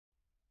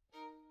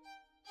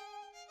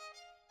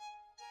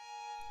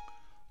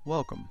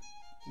Welcome.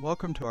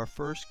 Welcome to our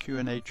first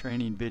Q&A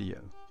training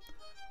video.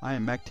 I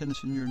am Mac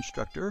Tennyson, your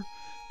instructor.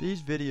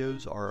 These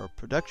videos are a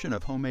production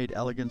of Homemade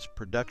Elegance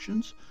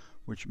Productions,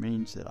 which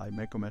means that I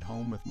make them at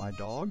home with my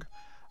dog.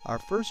 Our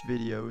first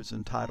video is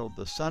entitled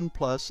The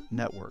SunPlus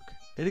Network.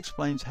 It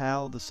explains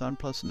how the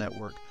SunPlus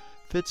Network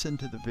fits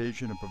into the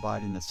vision of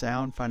providing a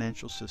sound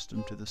financial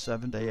system to the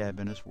Seventh-day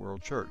Adventist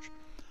World Church.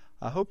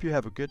 I hope you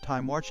have a good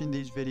time watching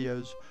these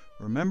videos.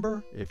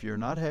 Remember, if you're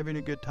not having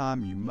a good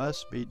time, you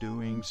must be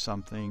doing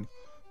something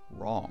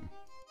wrong.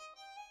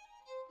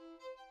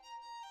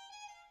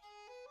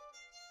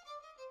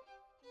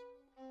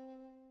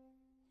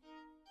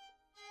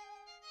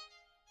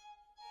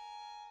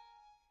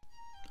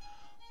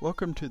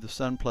 Welcome to the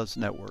SunPlus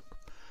Network.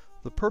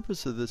 The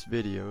purpose of this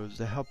video is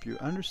to help you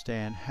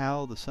understand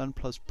how the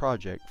SunPlus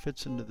project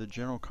fits into the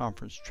General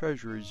Conference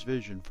Treasury's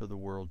vision for the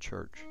World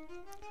Church.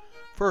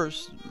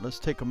 First, let's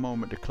take a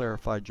moment to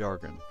clarify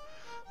jargon.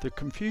 The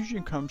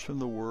confusion comes from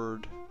the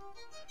word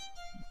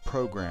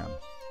program.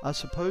 I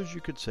suppose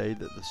you could say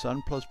that the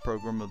SunPlus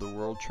program of the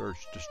World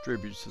Church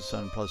distributes the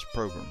SunPlus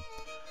program.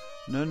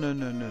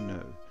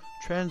 No.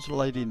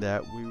 Translating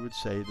that, we would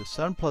say the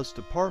SunPlus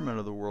department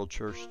of the World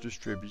Church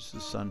distributes the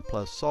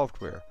SunPlus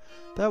software.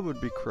 That would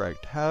be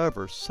correct.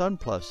 However,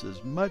 SunPlus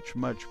is much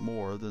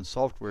more than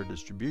software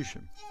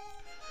distribution.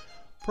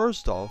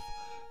 First off,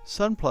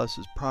 SunPlus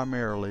is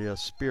primarily a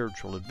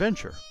spiritual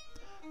adventure.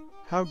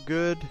 How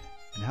good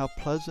and how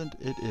pleasant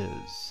it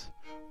is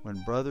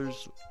when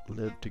brothers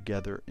live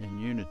together in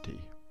unity.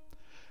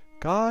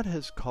 God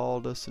has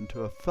called us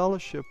into a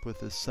fellowship with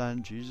His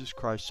Son, Jesus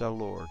Christ our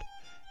Lord,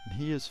 and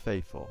He is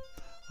faithful.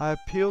 I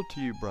appeal to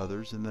you,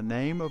 brothers, in the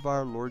name of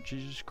our Lord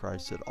Jesus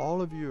Christ, that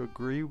all of you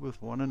agree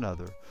with one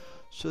another,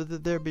 so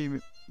that there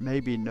may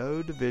be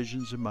no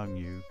divisions among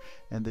you,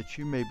 and that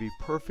you may be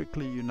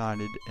perfectly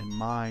united in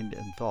mind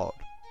and thought.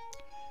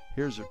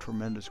 Here's a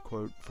tremendous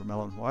quote from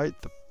Ellen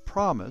White. The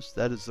promise,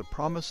 that is the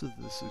promise of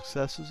the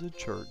successes of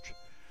church,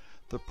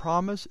 the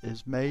promise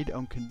is made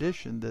on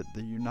condition that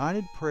the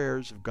united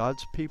prayers of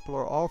God's people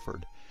are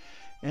offered,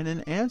 and in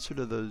answer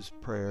to those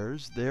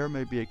prayers there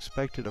may be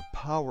expected a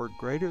power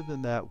greater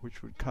than that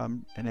which would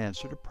come in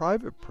answer to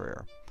private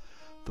prayer.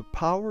 The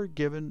power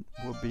given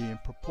will be in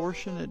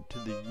proportionate to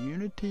the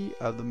unity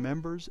of the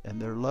members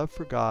and their love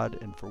for God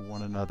and for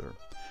one another.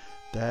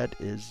 That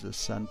is the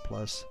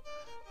SunPlus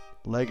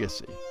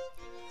legacy.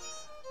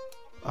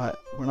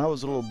 When I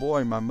was a little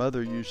boy, my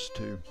mother used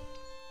to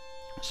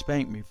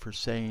spank me for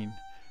saying,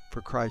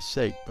 "For Christ's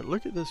sake." But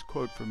look at this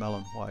quote from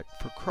Ellen White.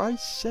 For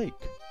Christ's sake.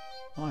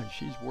 Why,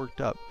 she's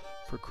worked up.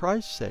 For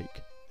Christ's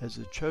sake, as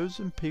a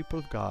chosen people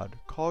of God,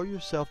 call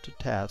yourself to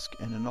task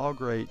and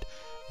inaugurate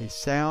a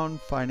sound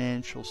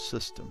financial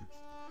system.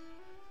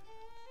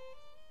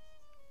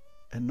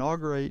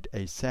 Inaugurate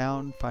a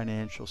sound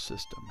financial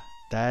system.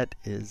 That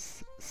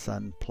is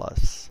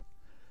SunPlus.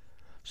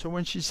 So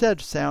when she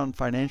said sound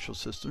financial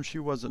system, she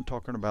wasn't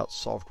talking about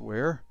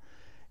software,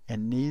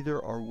 and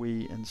neither are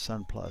we in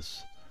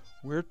SunPlus.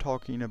 We're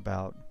talking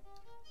about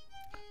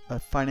a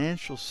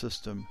financial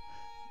system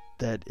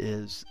that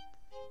is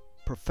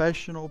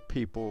professional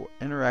people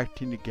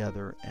interacting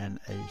together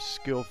in a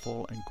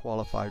skillful and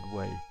qualified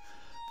way.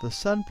 The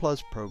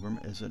SunPlus program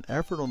is an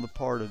effort on the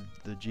part of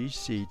the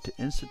GC to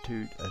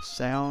institute a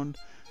sound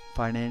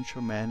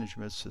financial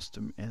management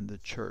system in the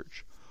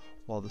church.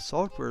 While the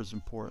software is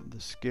important,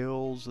 the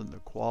skills and the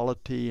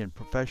quality and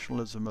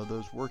professionalism of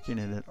those working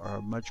in it are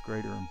of much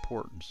greater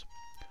importance.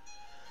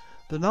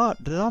 The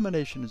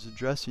denomination is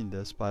addressing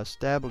this by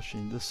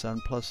establishing the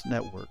SunPlus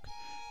Network.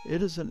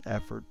 It is an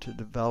effort to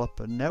develop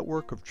a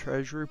network of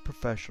Treasury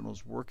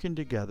professionals working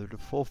together to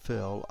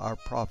fulfill our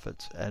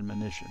prophet's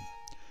admonition.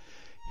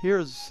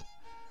 Here's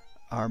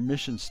our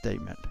mission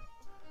statement.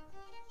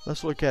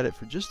 Let's look at it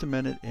for just a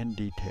minute in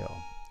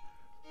detail.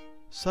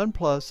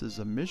 SunPlus is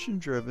a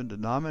mission-driven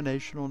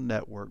denominational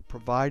network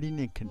providing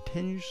and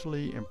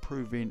continuously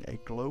improving a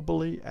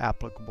globally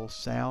applicable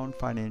sound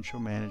financial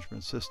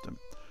management system.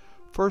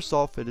 First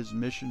off, it is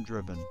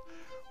mission-driven.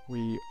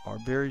 We are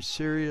very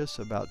serious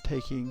about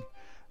taking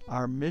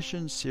our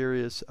mission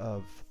serious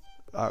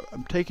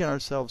taking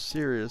ourselves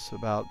serious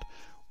about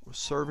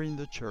serving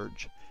the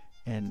church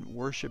and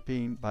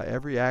worshiping by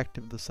every act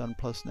of the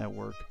SunPlus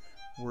network,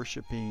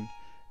 worshiping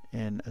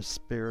in a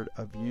spirit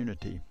of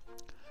unity.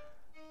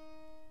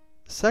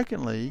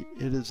 Secondly,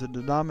 it is a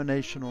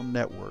denominational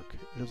network.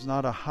 It is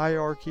not a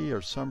hierarchy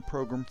or some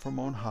program from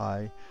on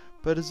high,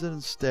 but is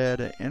instead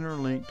an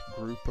interlinked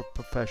group of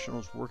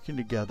professionals working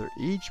together,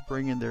 each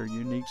bringing their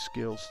unique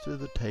skills to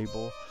the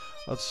table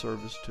of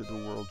service to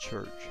the world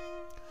church.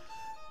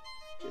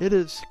 It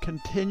is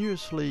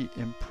continuously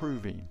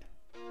improving.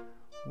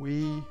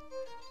 We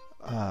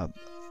have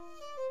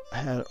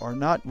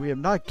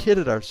not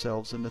kidded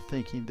ourselves into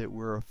thinking that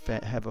we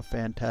have a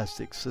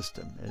fantastic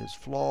system. It is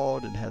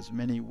flawed and has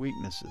many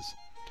weaknesses.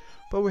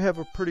 But we have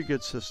a pretty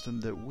good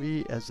system that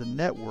we as a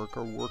network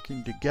are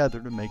working together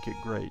to make it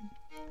great.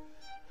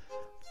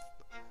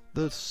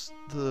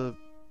 The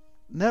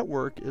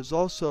network is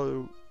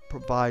also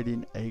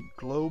providing a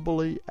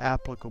globally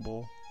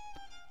applicable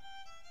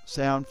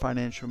sound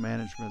financial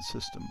management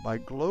system. By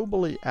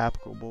globally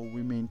applicable,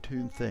 we mean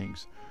two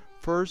things.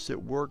 First,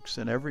 it works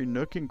in every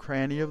nook and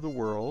cranny of the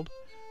world.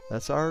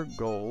 That's our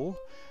goal.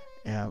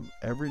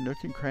 Every nook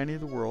and cranny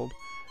of the world,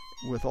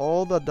 with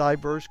all the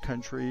diverse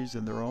countries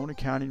and their own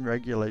accounting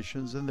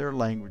regulations and their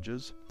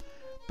languages.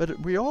 But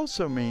we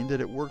also mean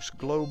that it works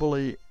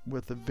globally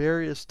with the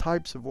various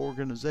types of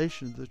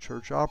organizations the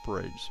church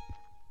operates.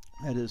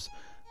 That is,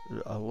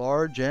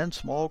 large and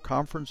small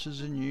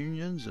conferences and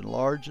unions, and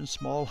large and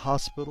small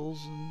hospitals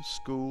and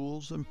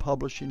schools and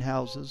publishing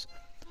houses,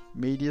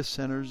 media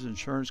centers,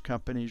 insurance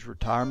companies,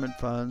 retirement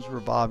funds,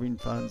 revolving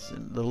funds,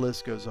 and the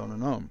list goes on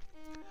and on.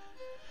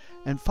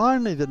 And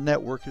finally, the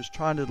network is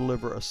trying to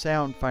deliver a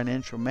sound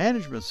financial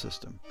management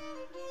system.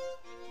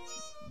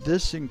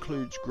 This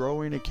includes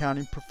growing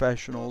accounting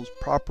professionals,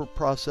 proper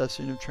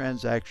processing of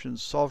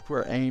transactions,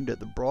 software aimed at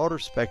the broader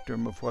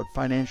spectrum of what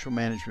financial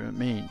management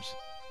means.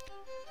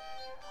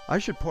 I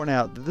should point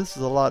out that this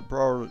is a lot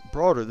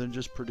broader than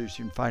just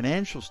producing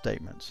financial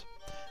statements.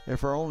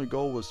 If our only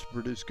goal was to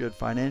produce good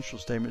financial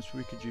statements,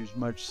 we could use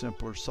much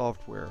simpler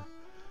software.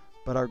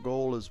 But our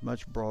goal is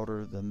much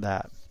broader than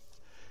that.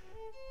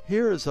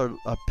 Here is a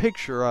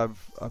picture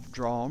I've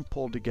drawn,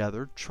 pulled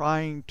together,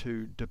 trying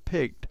to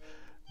depict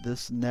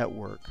this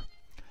network.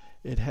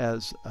 It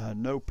has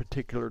no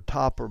particular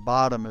top or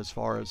bottom as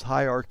far as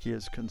hierarchy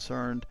is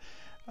concerned.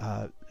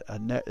 A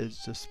net is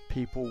just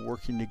people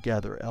working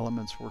together,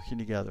 elements working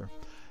together,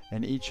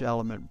 and each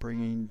element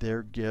bringing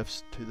their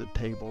gifts to the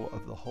table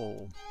of the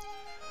whole.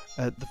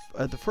 At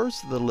the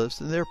first of the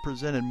list, and they're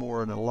presented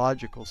more in a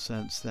logical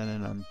sense than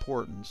in an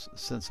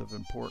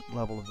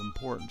level of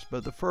importance.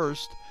 But the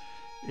first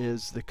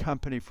is the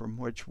company from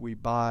whom we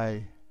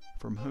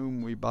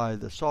buy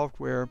the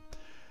software.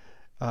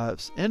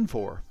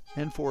 Infor.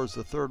 Infor is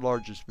the third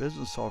largest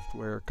business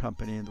software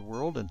company in the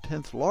world and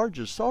 10th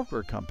largest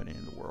software company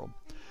in the world.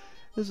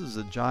 This is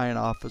a giant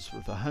office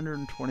with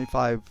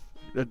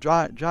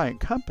giant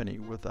company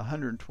with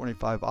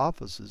 125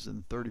 offices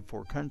in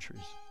 34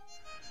 countries.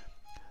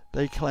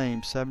 They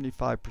claim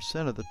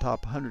 75% of the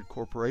top 100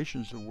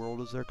 corporations in the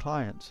world as their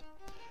clients.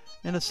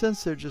 In a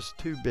sense, they're just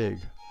too big.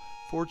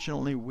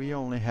 Fortunately, we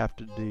only have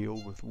to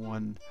deal with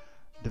one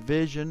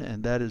division,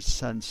 and that is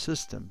Sun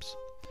Systems.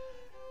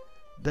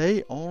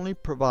 Their only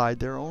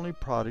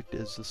product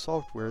is the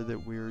software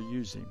that we are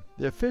using.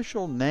 The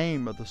official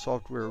name of the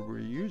software we're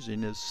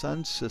using is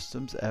Sun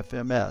Systems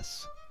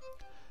FMS.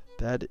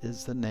 That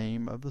is the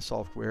name of the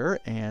software,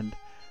 and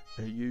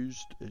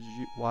is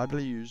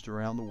widely used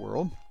around the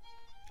world.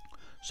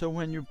 So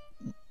when you're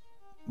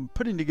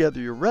putting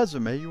together your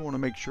resume, you want to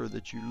make sure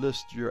that you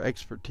list your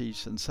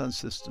expertise in Sun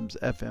Systems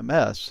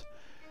FMS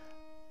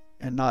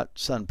and not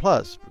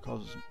SunPlus,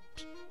 because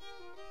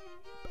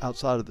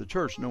outside of the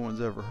church, no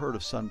one's ever heard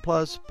of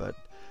SunPlus, but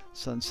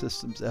Sun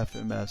Systems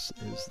FMS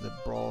is the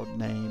broad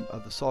name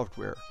of the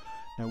software.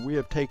 Now, we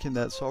have taken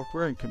that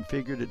software and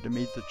configured it to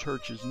meet the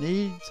church's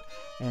needs,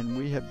 and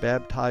we have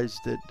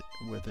baptized it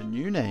with a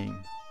new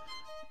name,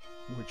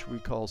 which we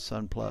call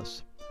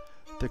SunPlus.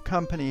 The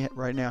company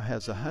right now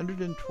has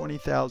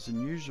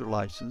 120,000 user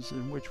licenses,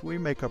 in which we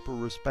make up a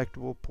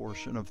respectable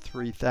portion of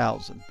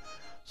 3,000.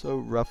 So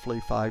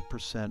roughly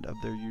 5%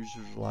 of their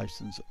users'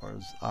 license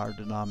is our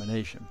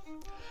denomination.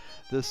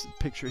 This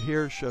picture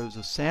here shows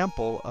a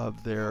sample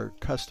of their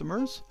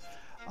customers.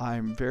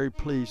 I'm very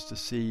pleased to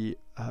see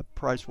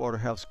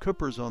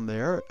PricewaterhouseCoopers on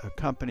there, a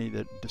company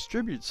that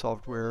distributes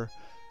software,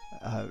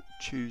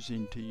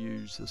 choosing to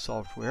use the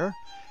software.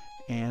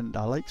 And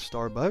I like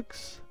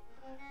Starbucks.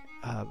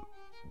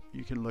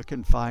 You can look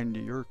and find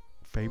your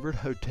favorite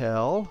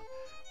hotel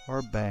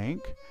or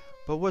bank.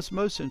 But what's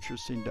most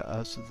interesting to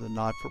us is the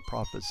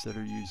not-for-profits that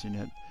are using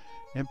it.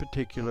 In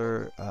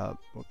particular,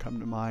 what come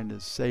to mind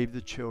is Save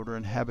the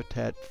Children,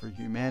 Habitat for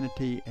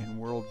Humanity, and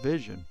World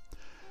Vision.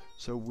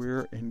 So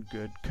we're in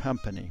good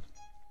company.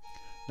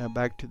 Now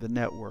back to the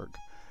network.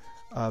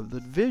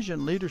 The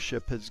division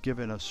leadership has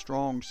given us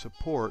strong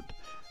support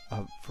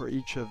for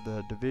each of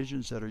the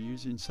divisions that are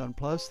using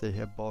SunPlus. They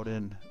have bought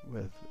in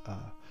with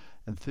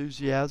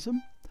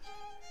enthusiasm.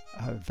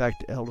 In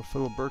fact, Elder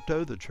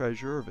Filiberto, the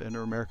treasurer of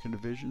Inter-American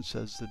Division,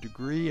 says the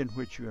degree in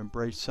which you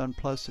embrace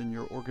SunPlus in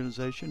your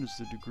organization is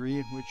the degree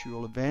in which you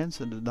will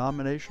advance in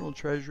denominational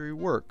treasury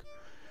work.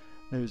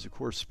 Now, he was, of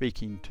course,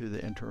 speaking to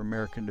the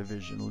Inter-American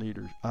Division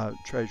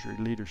treasury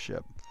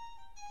leadership.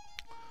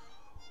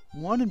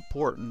 One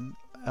important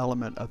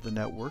element of the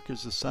network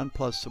is the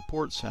SunPlus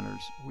support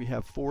centers. We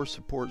have 4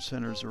 support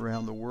centers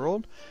around the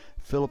world.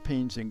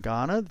 Philippines and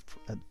Ghana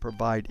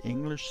provide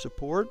English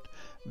support.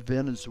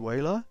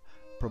 Venezuela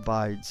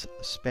provides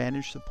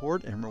Spanish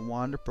support, and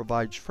Rwanda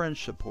provides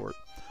French support.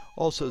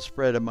 Also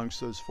spread amongst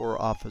those 4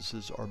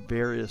 offices are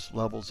various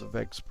levels of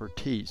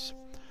expertise.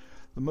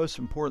 The most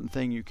important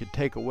thing you could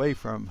take away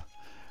from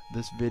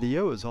this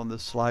video is on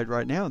this slide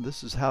right now.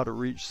 This is how to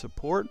reach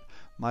support.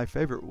 My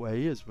favorite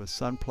way is with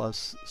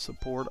SunPlus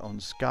support on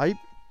Skype.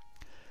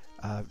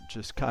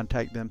 Just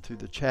contact them through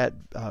the chat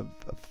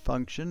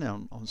function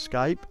on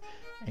Skype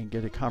and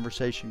get a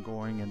conversation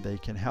going, and they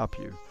can help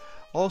you.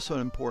 Also,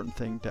 an important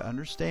thing to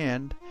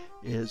understand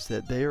is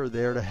that they are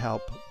there to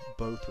help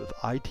both with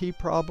IT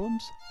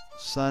problems,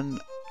 Sun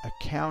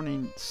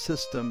accounting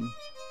system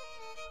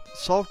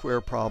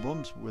software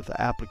problems with the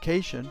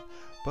application,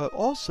 but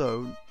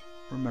also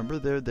remember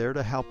they're there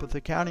to help with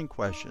accounting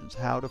questions,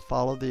 how to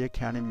follow the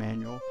accounting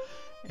manual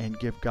and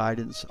give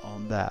guidance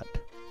on that.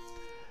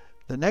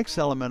 The next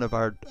element of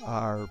our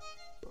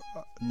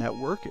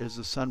network is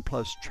the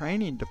SunPlus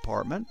training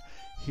department.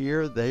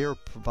 Here they are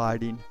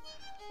providing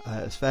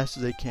as fast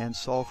as they can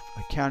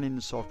accounting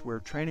and software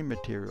training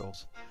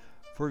materials.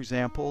 For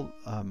example,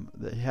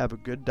 they have a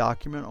good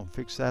document on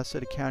fixed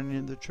asset accounting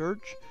in the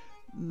church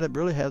that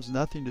really has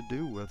nothing to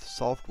do with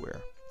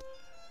software.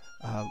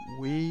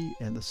 We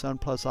in the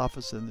SunPlus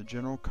office and the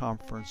General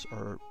Conference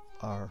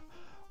are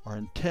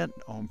intent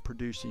on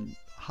producing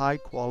high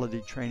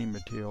quality training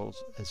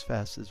materials as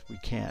fast as we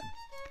can.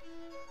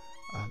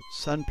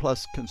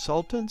 SunPlus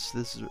consultants,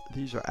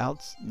 these are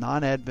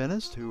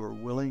non-Adventists who are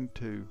willing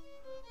to,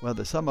 well,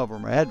 some of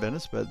them are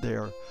Adventists, but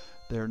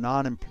they're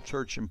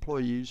non-church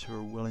employees who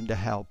are willing to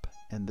help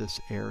in this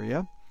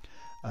area.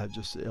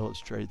 Just to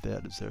illustrate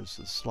that, there's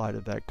a slide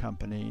of that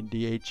company, and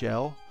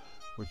DHL,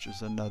 which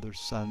is another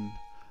Sun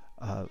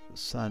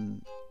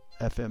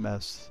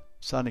FMS,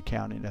 Sun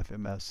Accounting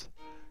FMS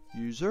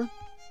user.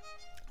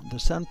 The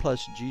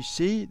SunPlus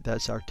GC,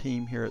 that's our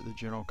team here at the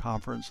General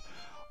Conference,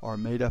 are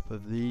made up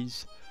of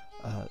these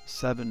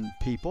 7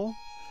 people.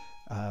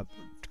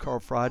 Carl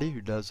Friday,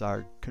 who does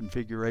our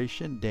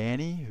configuration,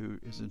 Danny, who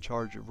is in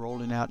charge of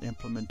rolling out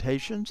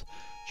implementations,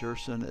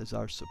 Jerson is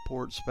our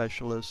support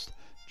specialist,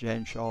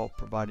 Jan Shaw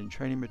providing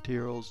training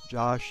materials,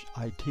 Josh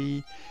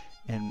IT,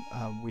 and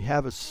we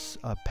have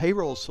a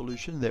payroll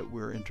solution that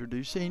we're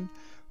introducing.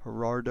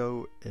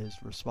 Gerardo is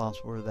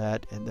responsible for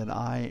that, and then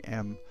I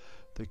am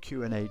the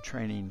Q&A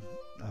training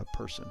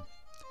person.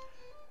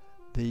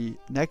 The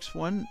next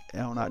one,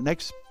 on our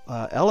next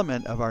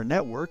element of our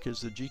network,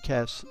 is the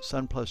GCAS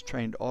SunPlus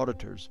trained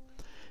auditors.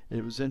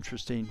 It was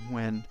interesting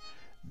when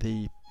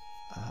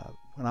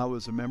I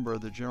was a member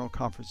of the General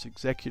Conference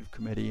Executive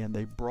Committee and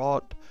they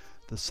brought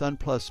the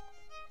SunPlus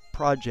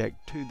project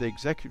to the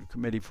Executive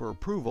Committee for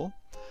approval.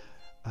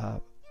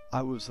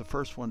 I was the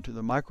first one to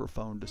the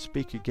microphone to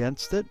speak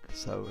against it,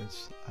 so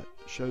it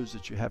shows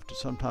that you have to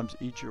sometimes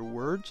eat your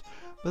words.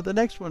 But the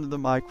next one to the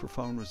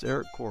microphone was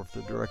Eric Korf,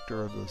 the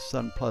director of the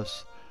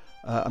SunPlus,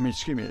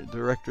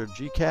 director of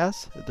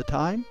GCAS at the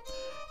time,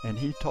 and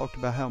he talked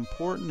about how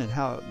important and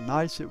how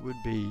nice it would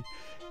be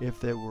if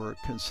there were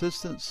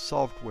consistent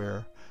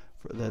software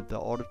that the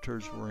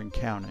auditors were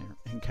encountering.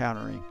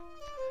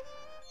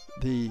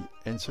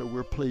 And so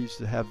we're pleased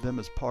to have them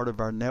as part of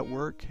our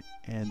network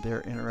and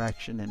their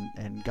interaction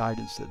and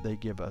guidance that they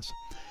give us.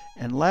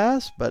 And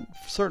last, but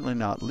certainly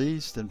not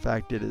least, in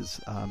fact it is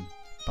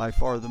by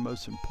far the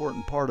most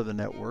important part of the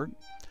network,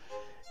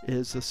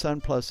 is the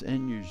SunPlus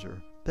end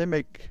user.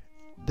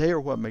 They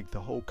are what make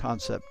the whole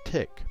concept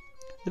tick.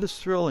 It is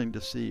thrilling to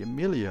see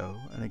Emilio,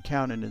 an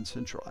accountant in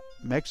central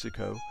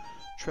Mexico,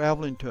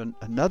 traveling to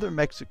another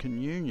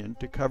Mexican union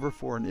to cover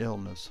for an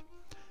illness.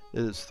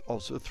 It is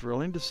also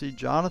thrilling to see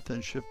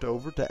Jonathan shift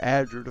over to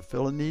Azure to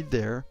fill a need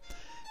there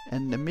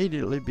and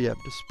immediately be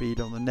up to speed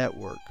on the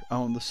network,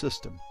 on the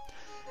system.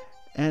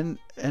 And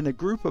a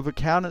group of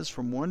accountants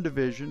from one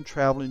division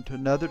traveling to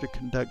another to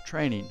conduct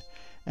training,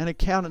 and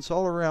accountants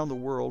all around the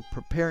world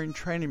preparing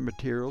training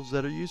materials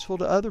that are useful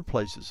to other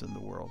places in the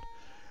world.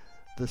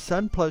 The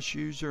SunPlus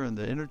user and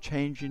the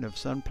interchanging of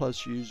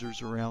SunPlus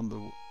users around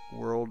the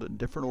world in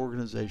different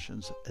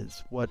organizations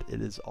is what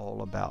it is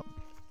all about.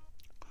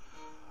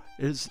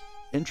 It is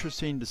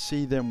interesting to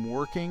see them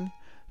working,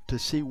 to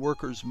see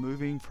workers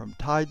moving from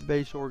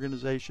tithe-based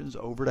organizations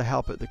over to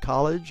help at the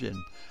college, and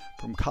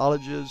from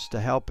colleges to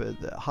help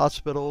at the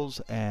hospitals,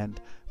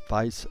 and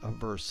vice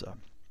versa.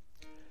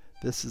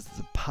 This is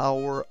the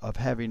power of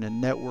having a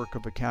network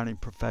of accounting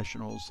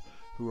professionals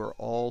who are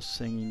all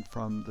singing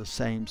from the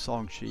same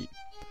song sheet.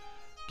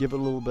 Give a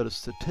little bit of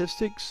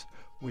statistics.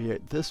 We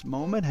at this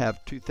moment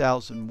have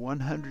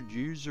 2,100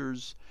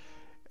 users.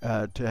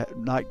 To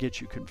not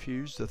get you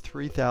confused, the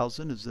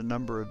 3,000 is the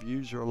number of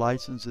user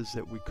licenses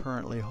that we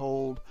currently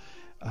hold.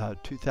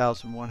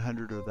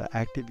 2,100 are the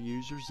active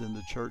users in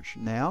the church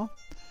now.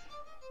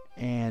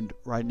 And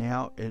right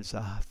now it's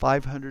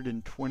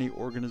 520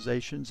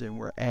 organizations, and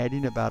we're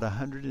adding about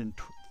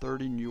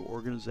 130 new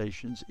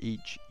organizations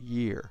each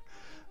year.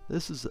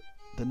 This is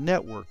the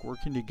network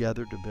working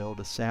together to build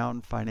a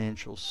sound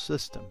financial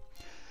system.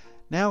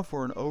 Now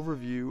for an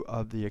overview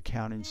of the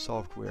accounting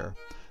software.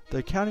 The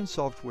accounting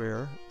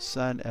software,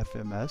 Sun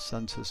FMS,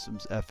 Sun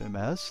Systems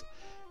FMS,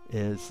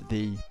 is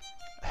the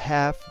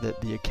half that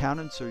the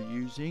accountants are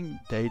using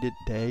day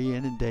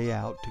in and day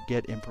out to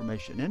get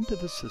information into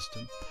the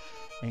system,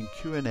 and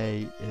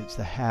Q&A is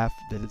the half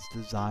that is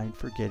designed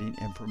for getting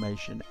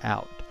information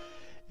out.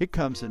 It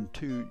comes in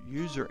 2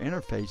 user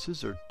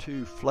interfaces, or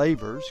 2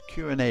 flavors,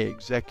 Q&A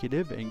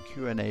Executive and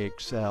Q&A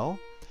Excel.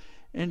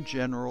 In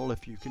general,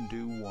 if you can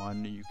do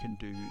one, you can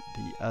do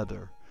the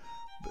other.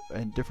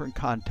 In different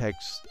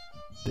contexts,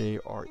 they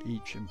are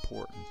each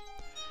important.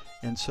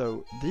 And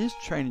so these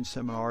training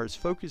seminars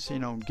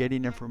focusing on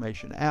getting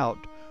information out,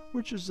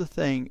 which is the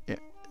thing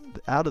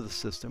out of the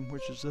system,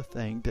 which is the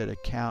thing that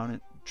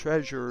accountant,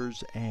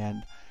 treasurers,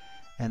 and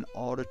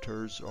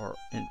auditors are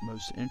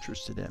most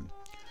interested in.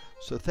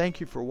 So thank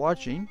you for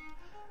watching.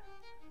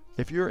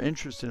 If you're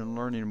interested in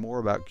learning more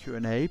about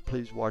Q&A,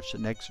 please watch the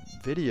next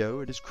video.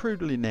 It is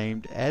crudely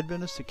named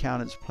Adventist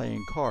Accountants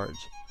Playing Cards.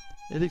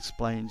 It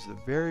explains the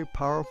very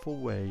powerful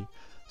way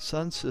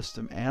Sun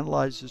System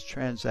analyzes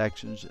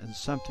transactions in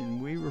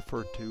something we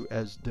refer to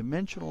as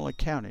dimensional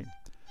accounting.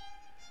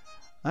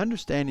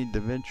 Understanding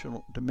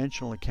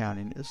dimensional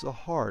accounting is the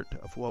heart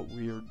of what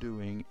we are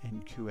doing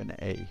in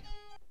Q&A.